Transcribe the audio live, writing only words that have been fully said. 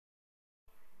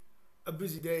a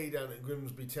busy day down at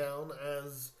Grimsby Town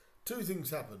as two things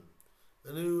happen.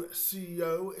 The new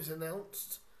CEO is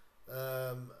announced,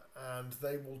 and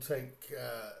they will take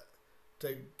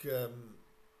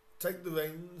take the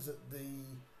reins at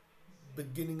the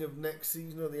beginning of next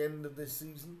season or the end of this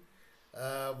season.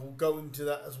 We'll go into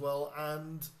that as well,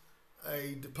 and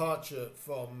a departure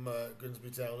from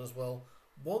Grimsby Town as well.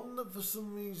 One that for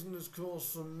some reason has caused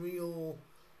some real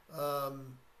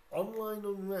online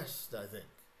unrest, I think.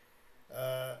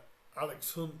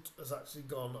 Alex Hunt has actually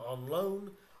gone on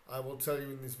loan. I will tell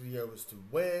you in this video as to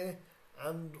where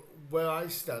and where I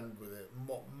stand with it and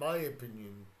what my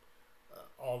opinion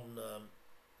on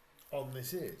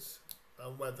this is,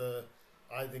 and whether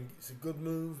I think it's a good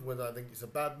move, whether I think it's a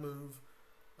bad move,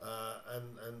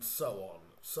 and so on.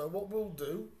 So what we'll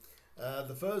do,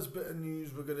 the first bit of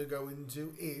news we're going to go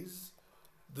into is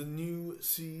the new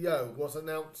CEO was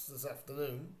announced this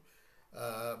afternoon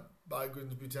by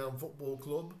Grimsby Town Football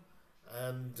Club,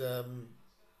 and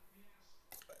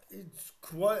it's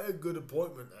quite a good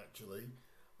appointment actually.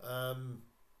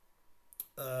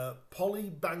 Polly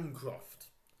Bancroft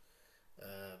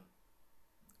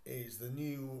is the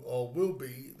new, or will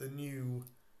be the new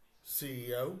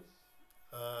CEO.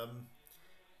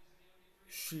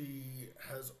 She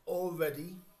has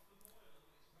already,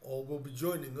 or will be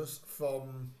joining us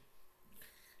from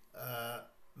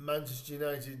Manchester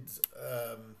United's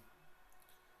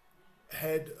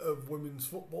head of women's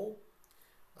football.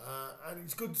 And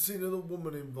it's good to see another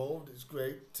woman involved. It's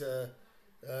great. So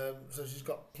she's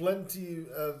got plenty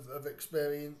of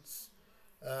experience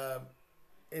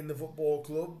in the football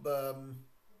club,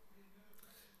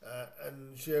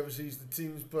 and she oversees the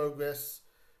team's progress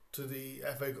to the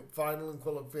FA Cup final and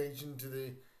qualification to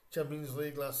the Champions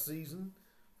League last season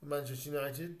for Manchester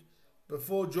United.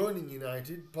 Before joining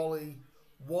United, Polly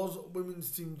was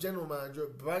women's team general manager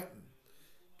at Brighton,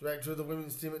 director of the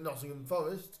women's team at Nottingham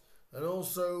Forest, and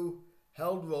also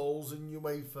held roles in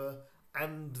UEFA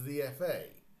and the FA.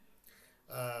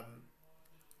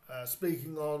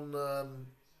 Speaking on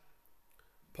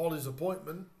Polly's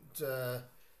appointment,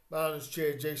 Mariners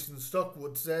chair Jason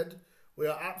Stockwood said, "We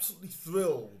are absolutely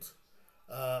thrilled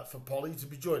for Polly to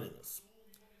be joining us.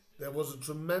 There was a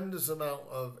tremendous amount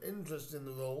of interest in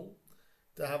the role.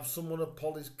 To have someone of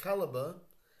Polly's calibre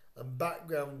and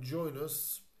background join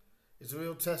us is a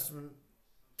real testament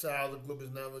to how the club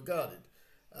is now regarded.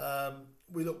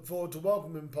 We look forward to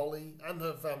welcoming Polly and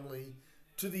her family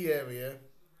to the area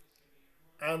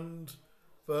and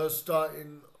for her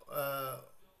starting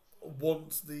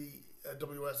once the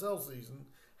WSL season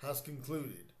has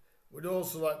concluded. We'd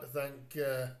also like to thank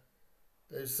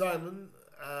Dave Simon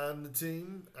and the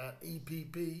team at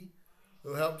EPP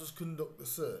who helped us conduct the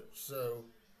search." So,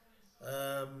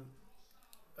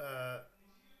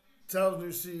 Town's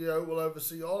new CEO will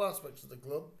oversee all aspects of the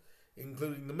club,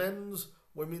 including the men's,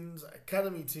 women's,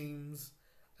 academy teams,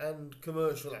 and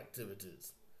commercial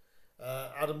activities.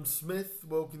 Adam Smith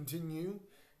will continue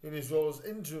in his role as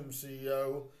interim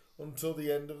CEO until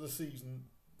the end of the season,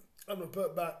 and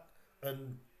revert back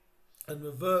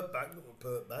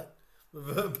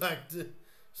to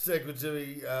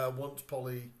secretary once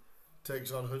Polly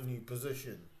takes on her new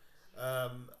position.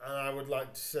 And I would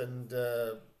like to send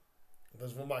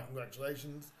first of all my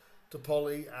congratulations to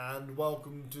Polly and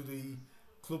welcome to the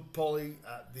club Polly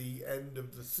at the end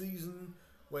of the season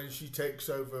when she takes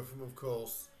over from, of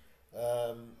course,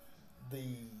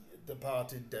 the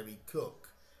departed Debbie Cook,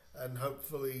 and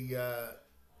hopefully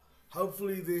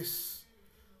this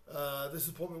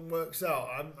appointment works out.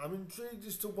 I'm intrigued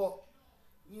as to what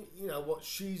what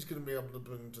she's going to be able to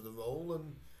bring to the role,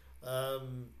 and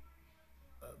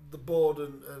the board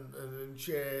and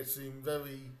chair seem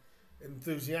very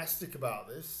enthusiastic about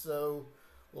this. So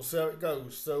we'll see how it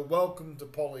goes. So welcome to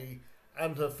Polly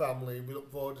and her family. We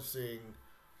look forward to seeing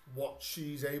what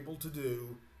she's able to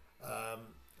do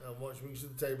and what she brings to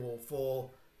the table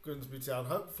for Grimsby Town.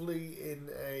 Hopefully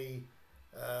in a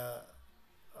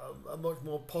much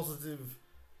more positive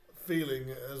feeling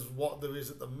as what there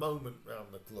is at the moment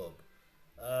around the club.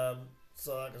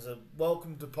 So like I said,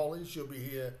 welcome to Polly. She'll be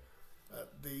here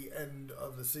at the end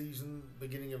of the season,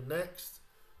 beginning of next.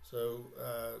 So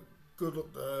good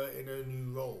luck to her in her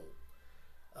new role.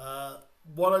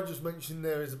 What I just mentioned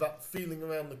there is about the feeling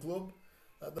around the club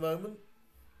at the moment.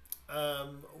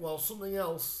 Well, something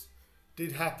else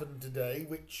did happen today,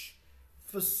 which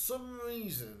for some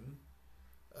reason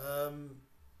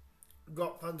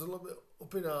got fans a little bit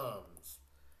up in arms.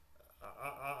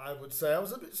 I would say I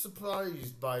was a bit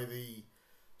surprised by the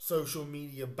social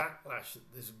media backlash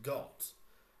that this got.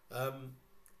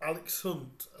 Alex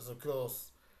Hunt, as of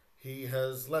course, he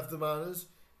has left the Mariners.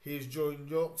 he has joined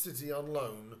York City on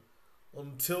loan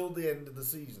until the end of the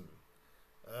season.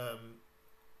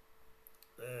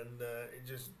 It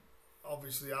just,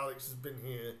 obviously Alex has been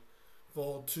here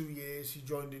for 2 years. He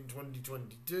joined in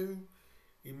 2022.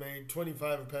 He made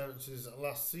 25 appearances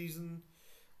last season,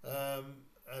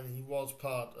 and he was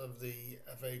part of the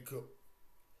FA Cup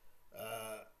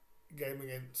game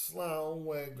against Slough,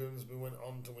 where Grimsby went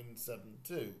on to win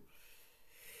 7-2.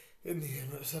 In the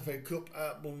Emirates FA Cup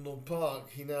at Blundell Park,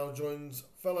 he now joins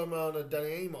fellow Mariner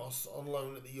Danny Amos on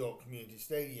loan at the York Community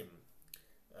Stadium,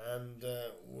 and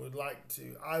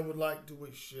I would like to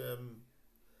wish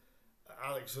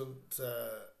Alex Hunt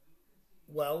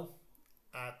well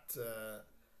at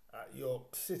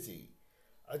York City.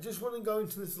 I just want to go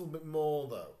into this a little bit more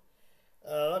though.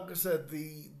 Like I said,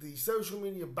 the social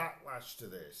media backlash to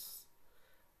this.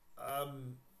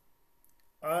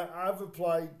 I've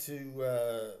replied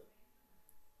to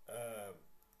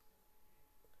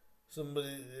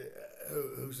somebody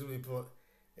who somebody put.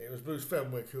 It was Bruce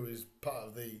Fenwick, who is part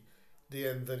of the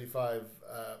DN35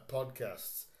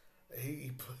 podcasts.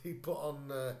 He put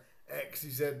on X.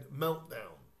 He said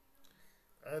meltdown,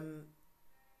 and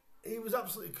he was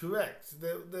absolutely correct.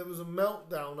 There was a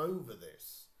meltdown over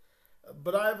this,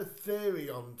 but I have a theory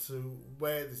on to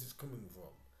where this is coming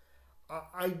from.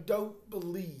 I don't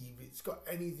believe it's got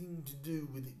anything to do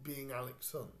with it being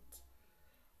Alex Hunt.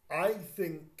 I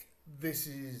think this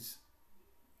is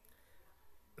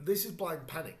blind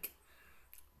panic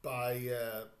by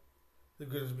the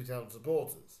Grimsby Town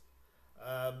supporters.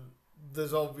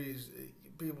 There's obvious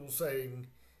people saying,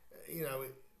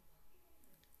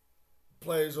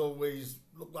 players always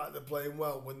look like they're playing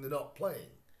well when they're not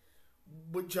playing,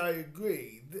 which I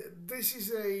agree. This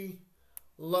is a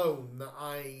loan that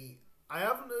I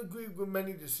haven't agreed with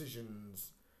many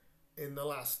decisions in the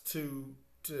last 2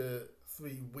 to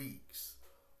 3 weeks,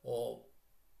 or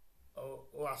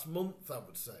last month, I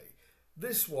would say.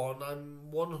 This one,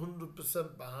 I'm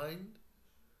 100% behind.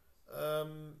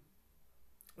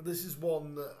 This is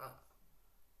one that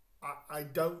I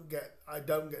don't get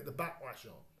the backlash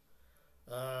on.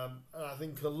 And I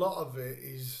think a lot of it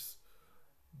is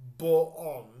brought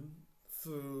on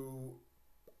through,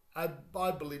 I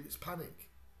believe it's panic.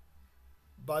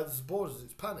 By the supporters,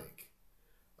 it's panic.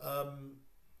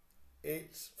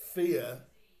 It's fear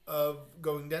of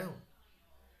going down.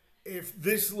 If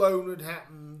this loan had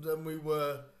happened and we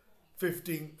were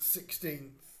 15th,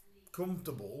 16th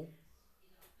comfortable,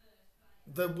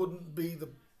 there wouldn't be the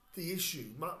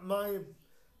issue.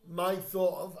 My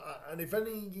thought of, and if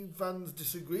any of you fans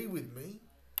disagree with me,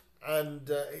 and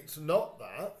it's not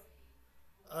that,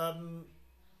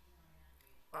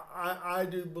 I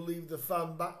do believe the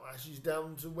fan backlash is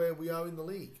down to where we are in the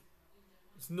league.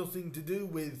 It's nothing to do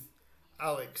with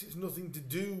Alex. It's nothing to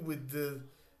do with the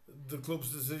club's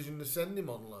decision to send him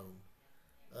on loan.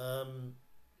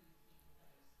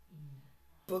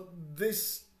 But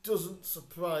this doesn't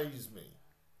surprise me.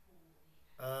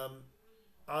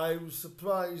 I was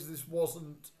surprised this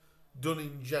wasn't done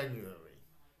in January.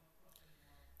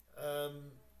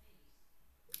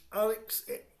 Alex,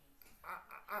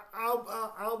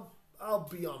 I'll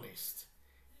be honest.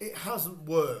 It hasn't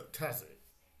worked, has it?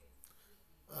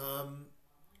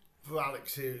 For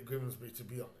Alex here at Grimsby, to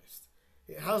be honest,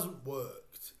 it hasn't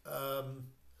worked.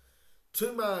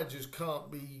 2 managers can't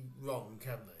be wrong,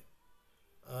 can they?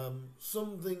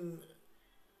 Something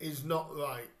is not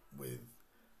right with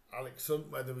Alex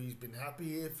Hunt, whether he's been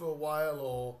happy here for a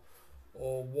while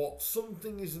or what.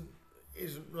 Something isn't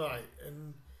right,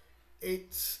 and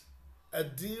it's a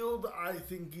deal that I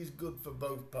think is good for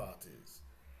both parties.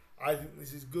 I think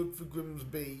this is good for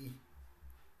Grimsby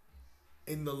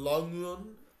in the long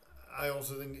run. I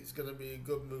also think it's going to be a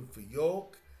good move for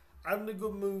York and a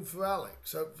good move for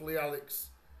Alex. Hopefully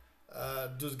Alex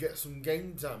does get some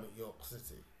game time at York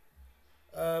City.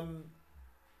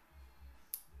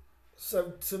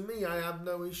 So to me, I have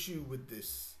no issue with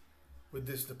this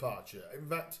departure. In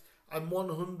fact, I'm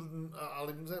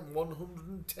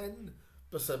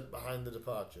 110% behind the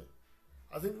departure.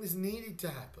 I think this needed to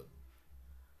happen.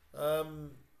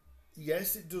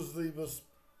 Yes, it does leave us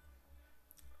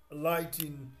light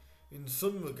in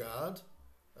some regard,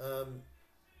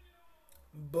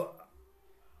 but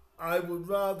I would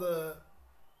rather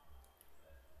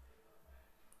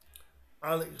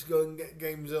Alex go and get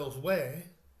games elsewhere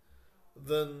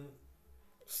than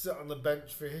sit on the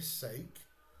bench for his sake,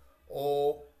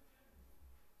 or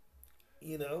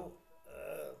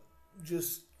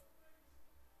just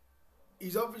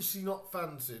he's obviously not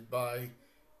fancied by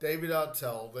David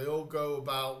Artell. They all go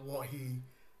about what he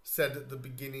said at the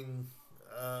beginning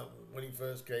when he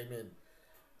first came in.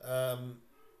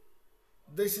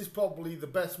 this is probably the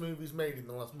best move he's made in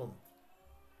the last month.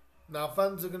 Now,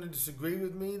 fans are going to disagree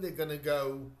with me. They're going to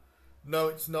go, no,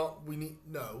 it's not.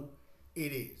 No,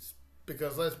 it is.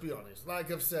 Because let's be honest, like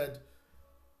I've said,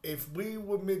 if we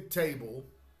were mid-table,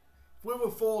 if we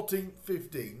were 14th,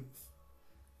 15th,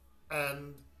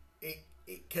 and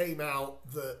it came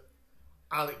out that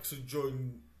Alex had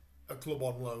joined a club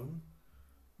on loan,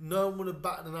 no one would have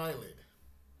batted an eyelid.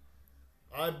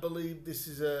 I believe this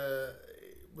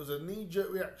was a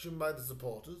knee-jerk reaction by the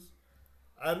supporters.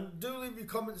 And do leave your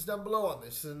comments down below on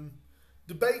this and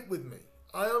debate with me.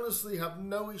 I honestly have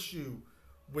no issue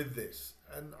with this,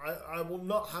 and I will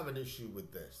not have an issue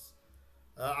with this.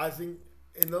 I think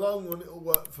in the long run it'll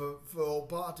work for all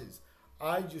parties.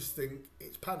 I just think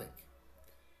it's panic.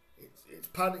 It's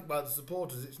panic by the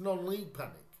supporters. It's non-league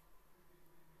panic.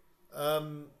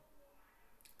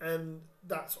 And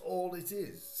that's all it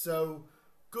is. So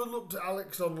good luck to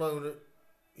Alex on loan at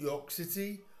York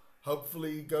City.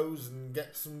 Hopefully he goes and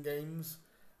gets some games.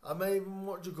 I may even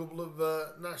watch a couple of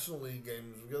National League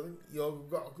games. I think you've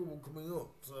got a couple coming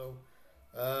up. So,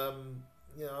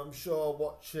 I'm sure I'll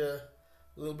watch a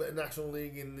little bit of National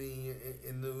League in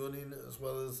the running, as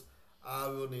well as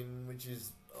our running, which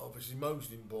is obviously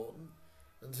most important,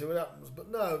 and see what happens.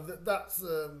 But no, that's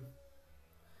a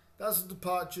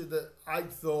departure that I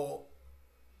thought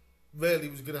really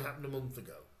was going to happen a month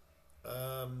ago.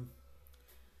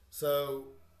 So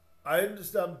I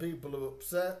understand people are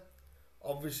upset,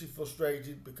 obviously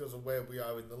frustrated because of where we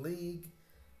are in the league,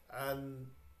 and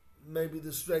maybe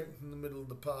the strength in the middle of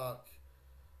the park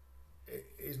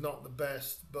is not the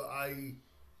best. But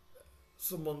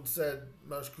someone said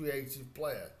most creative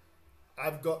player.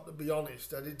 I've got to be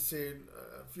honest, I did see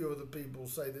a few other people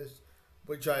say this,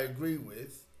 which I agree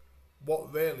with.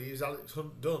 What really has Alex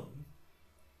Hunt done,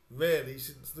 really,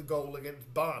 since the goal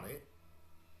against Barnet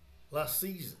last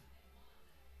season?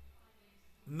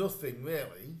 Nothing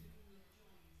really.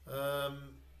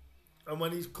 And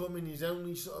when he's come in, he's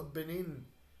only sort of been in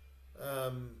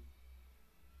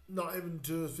not even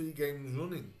 2 or 3 games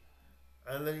running,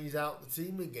 and then he's out the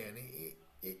team again.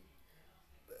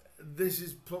 This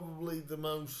is probably the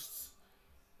most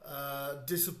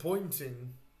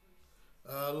disappointing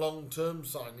long-term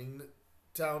signing that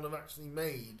Town have actually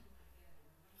made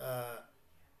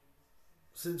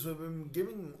since we've been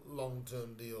giving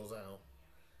long-term deals out.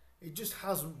 It just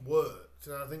hasn't worked,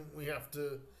 and I think we have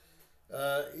to,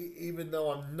 even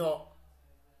though I'm not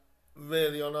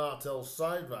really on Artel's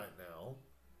side right now,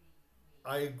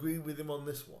 I agree with him on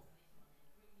this one.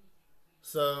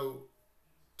 So,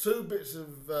 2 bits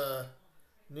of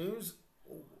news.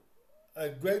 A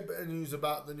great bit of news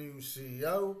about the new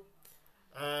CEO,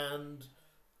 and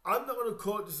I'm not going to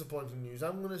call it disappointing news.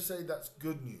 I'm going to say that's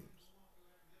good news.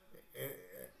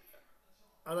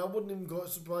 And I wouldn't even call it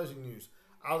surprising news.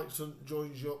 Alex Hunt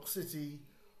joins York City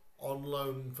on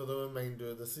loan for the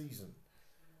remainder of the season.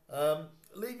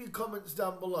 Leave your comments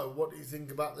down below. What do you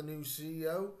think about the new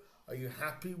CEO? Are you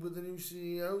happy with the new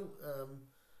CEO?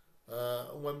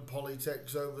 When Polly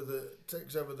takes over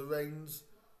the reins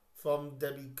from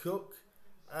Debbie Cook,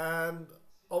 and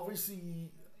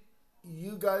obviously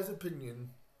you guys'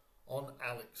 opinion on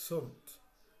Alex Hunt.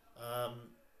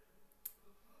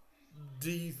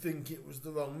 Do you think it was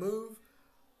the wrong move?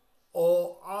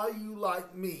 Or are you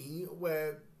like me,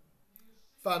 where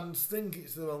fans think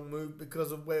it's the wrong move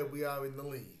because of where we are in the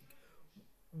league?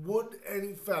 Would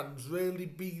any fans really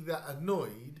be that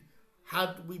annoyed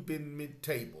had we been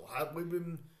mid-table? Had we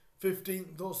been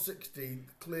 15th or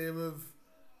 16th, clear of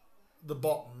the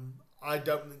bottom? I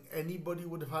don't think anybody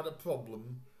would have had a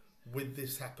problem with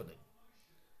this happening.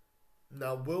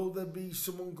 Now, will there be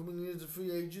someone coming in as a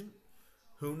free agent?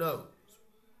 Who knows?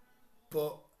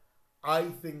 But I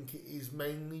think it is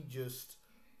mainly just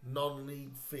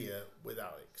non-league fear with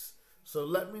Alex. So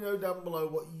let me know down below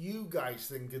what you guys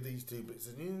think of these 2 bits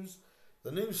of news.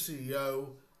 The new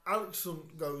CEO, Alex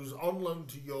Hunt, goes on loan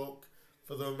to York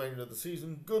for the remainder of the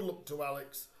season. Good luck to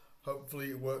Alex. Hopefully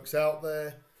it works out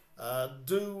there.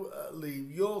 Do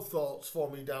leave your thoughts for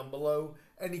me down below.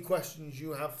 Any questions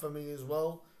you have for me as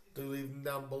well, do leave them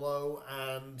down below.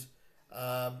 And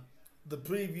the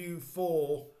preview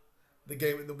for the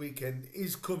game at the weekend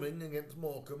is coming against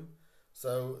Morecambe.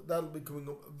 So that'll be coming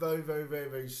up very, very, very,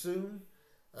 very soon.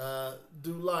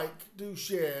 Do like, do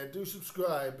share, do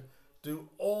subscribe, do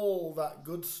all that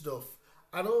good stuff.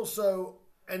 And also,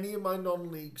 any of my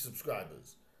non-league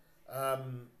subscribers.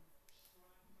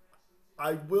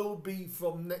 I will be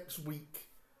from next week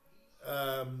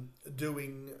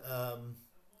doing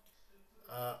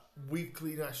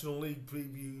weekly National League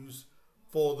previews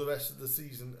for the rest of the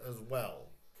season as well.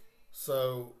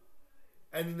 So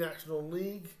any National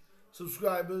League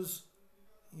subscribers,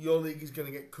 your league is going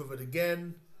to get covered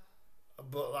again.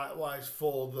 But likewise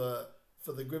for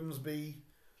the Grimsby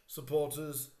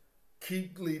supporters,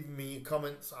 keep leaving me your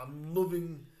comments. I'm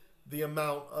loving the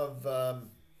amount of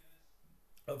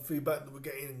feedback that we're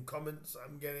getting in comments.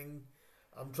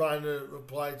 I'm trying to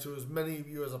reply to as many of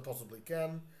you as I possibly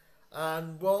can,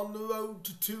 and we're on the road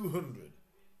to 200.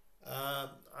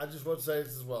 I just want to say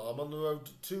this as well. I'm on the road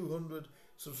to 200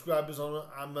 subscribers.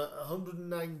 I'm at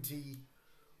 190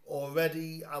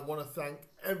 already. I want to thank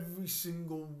every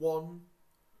single one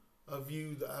of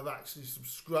you that have actually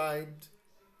subscribed.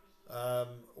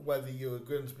 Whether you're a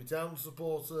Grimsby Town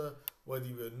supporter, whether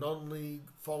you're a non-league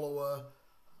follower,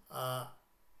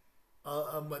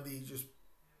 and whether you're just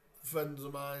friends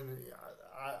of mine,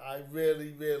 I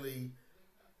really, really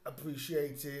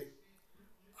appreciate it.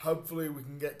 Hopefully we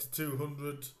can get to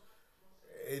 200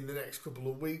 in the next couple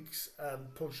of weeks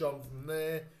and push on from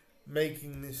there,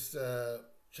 making this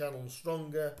channel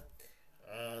stronger,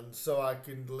 and so I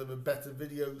can deliver better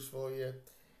videos for you,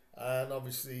 and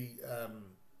obviously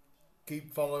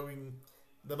keep following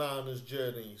the Mariners'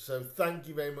 journey. So thank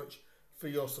you very much for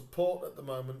your support at the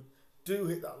moment. Do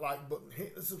hit that like button,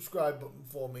 hit the subscribe button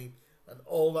for me, and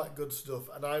all that good stuff,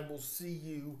 and I will see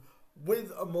you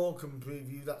with a Morecambe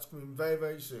preview that's coming very,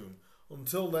 very soon.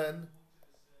 Until then,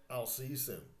 I'll see you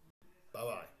soon. Bye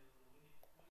bye.